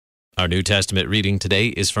Our New Testament reading today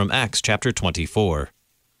is from Acts chapter 24.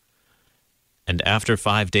 And after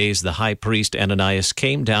 5 days the high priest Ananias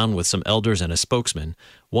came down with some elders and a spokesman,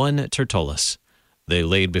 one Tertullus. They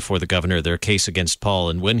laid before the governor their case against Paul,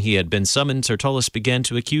 and when he had been summoned, Tertullus began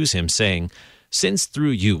to accuse him, saying, Since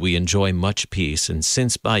through you we enjoy much peace, and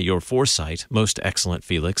since by your foresight, most excellent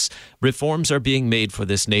Felix, reforms are being made for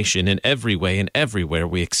this nation in every way and everywhere,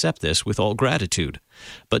 we accept this with all gratitude.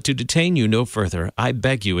 But to detain you no further, I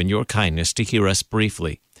beg you in your kindness to hear us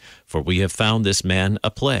briefly. For we have found this man a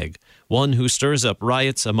plague, one who stirs up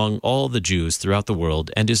riots among all the Jews throughout the world,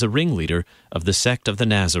 and is a ringleader of the sect of the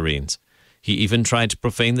Nazarenes. He even tried to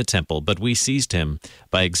profane the temple, but we seized him.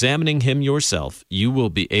 By examining him yourself, you will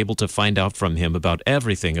be able to find out from him about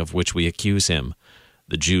everything of which we accuse him.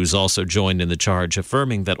 The Jews also joined in the charge,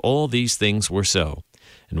 affirming that all these things were so.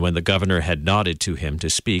 And when the governor had nodded to him to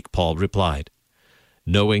speak, Paul replied,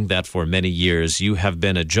 Knowing that for many years you have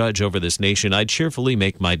been a judge over this nation, I cheerfully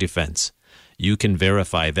make my defense. You can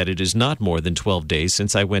verify that it is not more than 12 days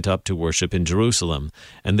since I went up to worship in Jerusalem,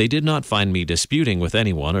 and they did not find me disputing with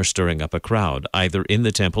anyone or stirring up a crowd, either in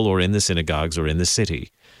the temple or in the synagogues or in the city.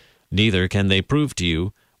 Neither can they prove to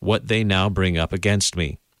you what they now bring up against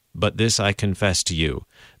me. But this I confess to you,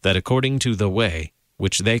 that according to the way,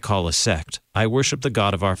 which they call a sect, I worship the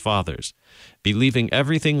God of our fathers, believing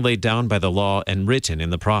everything laid down by the law and written in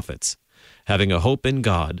the prophets, having a hope in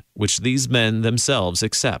God, which these men themselves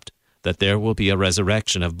accept, that there will be a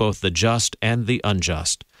resurrection of both the just and the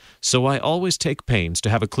unjust. So I always take pains to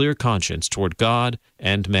have a clear conscience toward God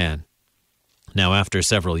and man. Now after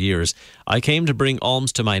several years, I came to bring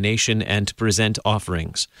alms to my nation and to present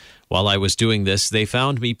offerings. While I was doing this, they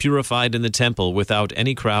found me purified in the temple without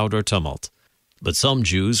any crowd or tumult. But some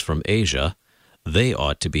Jews from Asia, they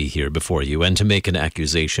ought to be here before you and to make an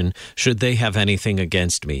accusation, should they have anything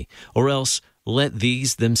against me, or else let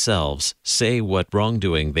these themselves say what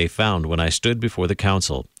wrongdoing they found when I stood before the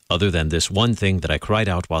council, other than this one thing that I cried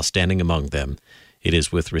out while standing among them. It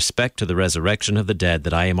is with respect to the resurrection of the dead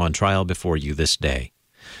that I am on trial before you this day.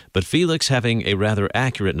 But Felix, having a rather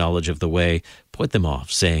accurate knowledge of the way, put them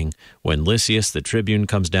off, saying, When Lysias the tribune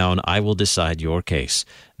comes down, I will decide your case.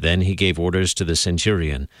 Then he gave orders to the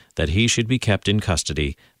centurion that he should be kept in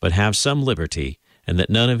custody, but have some liberty, and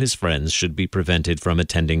that none of his friends should be prevented from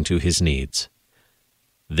attending to his needs.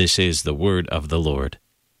 This is the word of the Lord.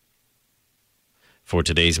 For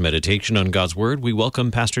today's meditation on God's Word, we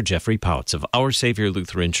welcome Pastor Jeffrey Pouts of Our Savior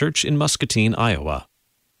Lutheran Church in Muscatine, Iowa.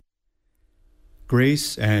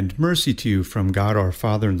 Grace and mercy to you from God our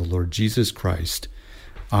Father and the Lord Jesus Christ.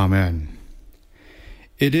 Amen.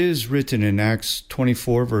 It is written in Acts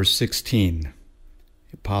 24, verse 16. The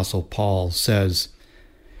Apostle Paul says,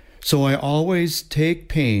 So I always take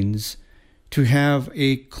pains to have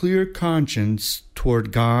a clear conscience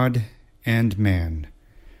toward God and man.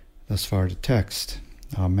 Thus far the text.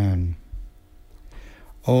 Amen.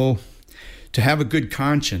 Oh, to have a good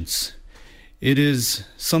conscience. It is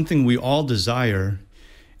something we all desire.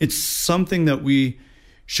 It's something that we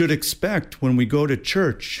should expect when we go to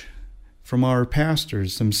church from our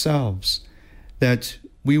pastors themselves, that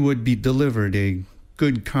we would be delivered a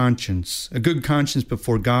good conscience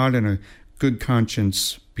before God and a good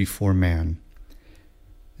conscience before man.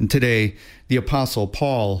 And today, the Apostle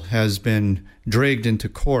Paul has been dragged into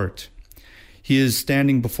court. He is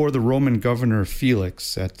standing before the Roman governor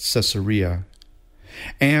Felix at Caesarea.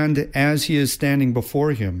 And as he is standing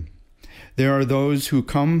before him, there are those who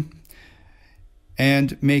come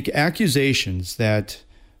and make accusations that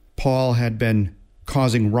Paul had been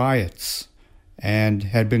causing riots and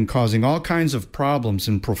had been causing all kinds of problems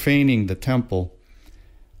and profaning the temple.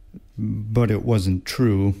 But it wasn't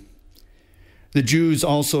true. The Jews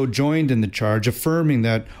also joined in the charge, affirming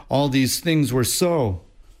that all these things were so.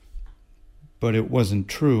 But it wasn't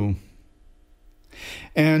true.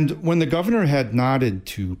 And when the governor had nodded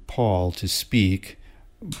to Paul to speak,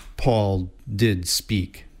 Paul did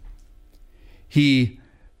speak. He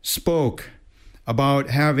spoke about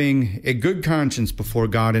having a good conscience before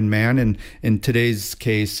God and man, and in today's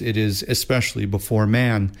case, it is especially before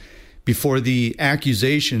man, before the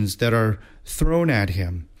accusations that are thrown at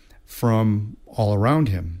him from all around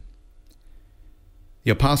him.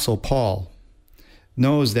 The Apostle Paul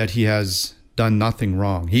knows that he has done nothing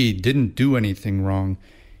wrong. He didn't do anything wrong.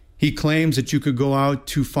 He claims that you could go out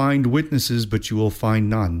to find witnesses, but you will find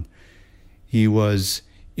none. He was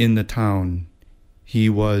in the town. He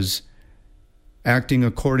was acting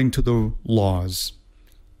according to the laws.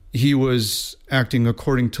 He was acting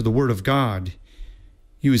according to the Word of God.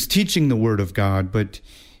 He was teaching the Word of God, but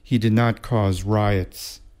he did not cause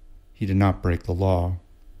riots. He did not break the law.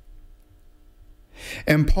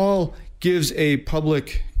 And Paul gives a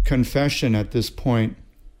public confession at this point.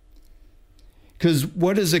 Because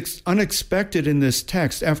what is unexpected in this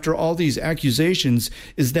text, after all these accusations,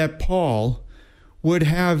 is that Paul would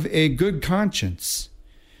have a good conscience,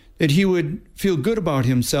 that he would feel good about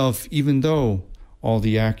himself even though all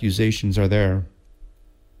the accusations are there.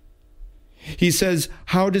 He says,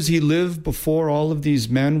 how does he live before all of these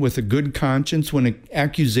men with a good conscience when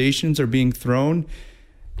accusations are being thrown?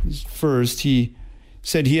 First, he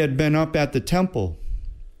said he had been up at the temple.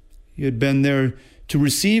 He had been there to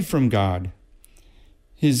receive from God.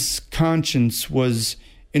 His conscience was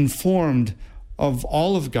informed of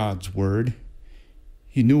all of God's word.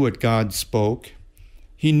 He knew what God spoke.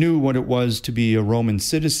 He knew what it was to be a Roman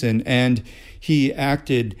citizen, and he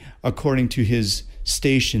acted according to his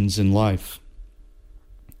stations in life.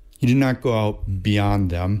 He did not go out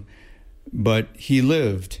beyond them, but he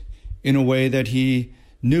lived in a way that he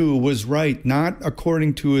knew was right, not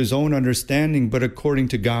according to his own understanding, but according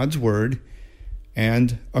to God's word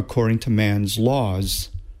and according to man's laws.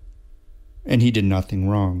 And he did nothing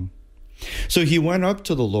wrong. So he went up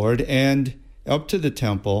to the Lord and up to the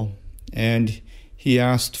temple, and he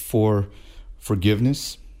asked for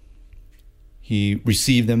forgiveness. He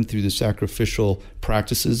received them through the sacrificial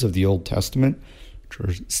practices of the Old Testament, which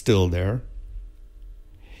are still there.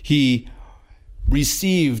 He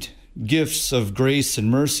received gifts of grace and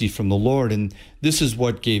mercy from the Lord, and this is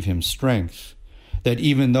what gave him strength, that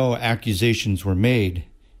even though accusations were made,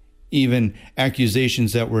 even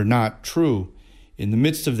accusations that were not true, in the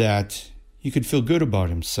midst of that, he could feel good about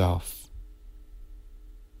himself.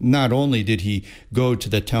 Not only did he go to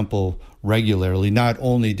the temple regularly, not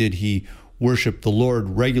only did he worship the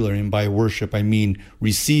Lord regularly, and by worship I mean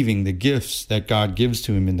receiving the gifts that God gives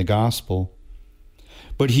to him in the gospel,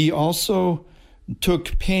 but he also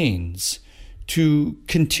took pains to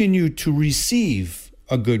continue to receive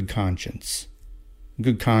a good conscience. A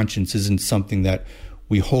good conscience isn't something that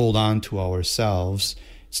we hold on to ourselves.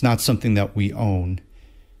 It's not something that we own.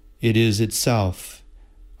 It is itself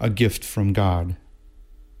a gift from God.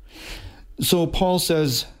 So Paul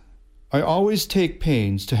says, I always take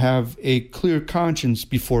pains to have a clear conscience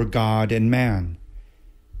before God and man.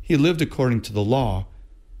 He lived according to the law,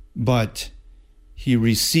 but he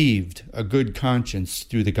received a good conscience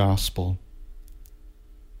through the gospel.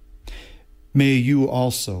 May you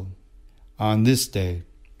also, on this day,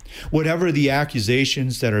 whatever the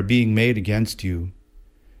accusations that are being made against you,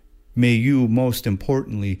 may you most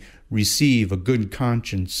importantly receive a good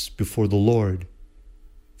conscience before the Lord.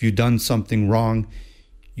 If you've done something wrong,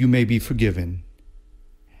 you may be forgiven.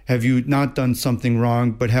 Have you not done something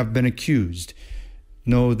wrong but have been accused?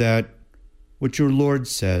 Know that what your Lord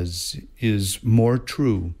says is more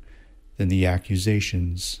true than the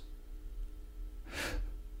accusations.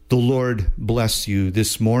 The Lord bless you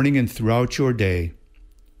this morning and throughout your day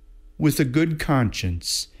with a good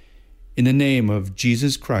conscience, in the name of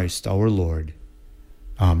Jesus Christ our Lord.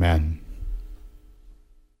 Amen.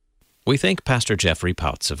 We thank Pastor Jeffrey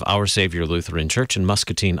Pouts of Our Savior Lutheran Church in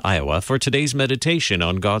Muscatine, Iowa, for today's meditation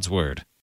on God's Word.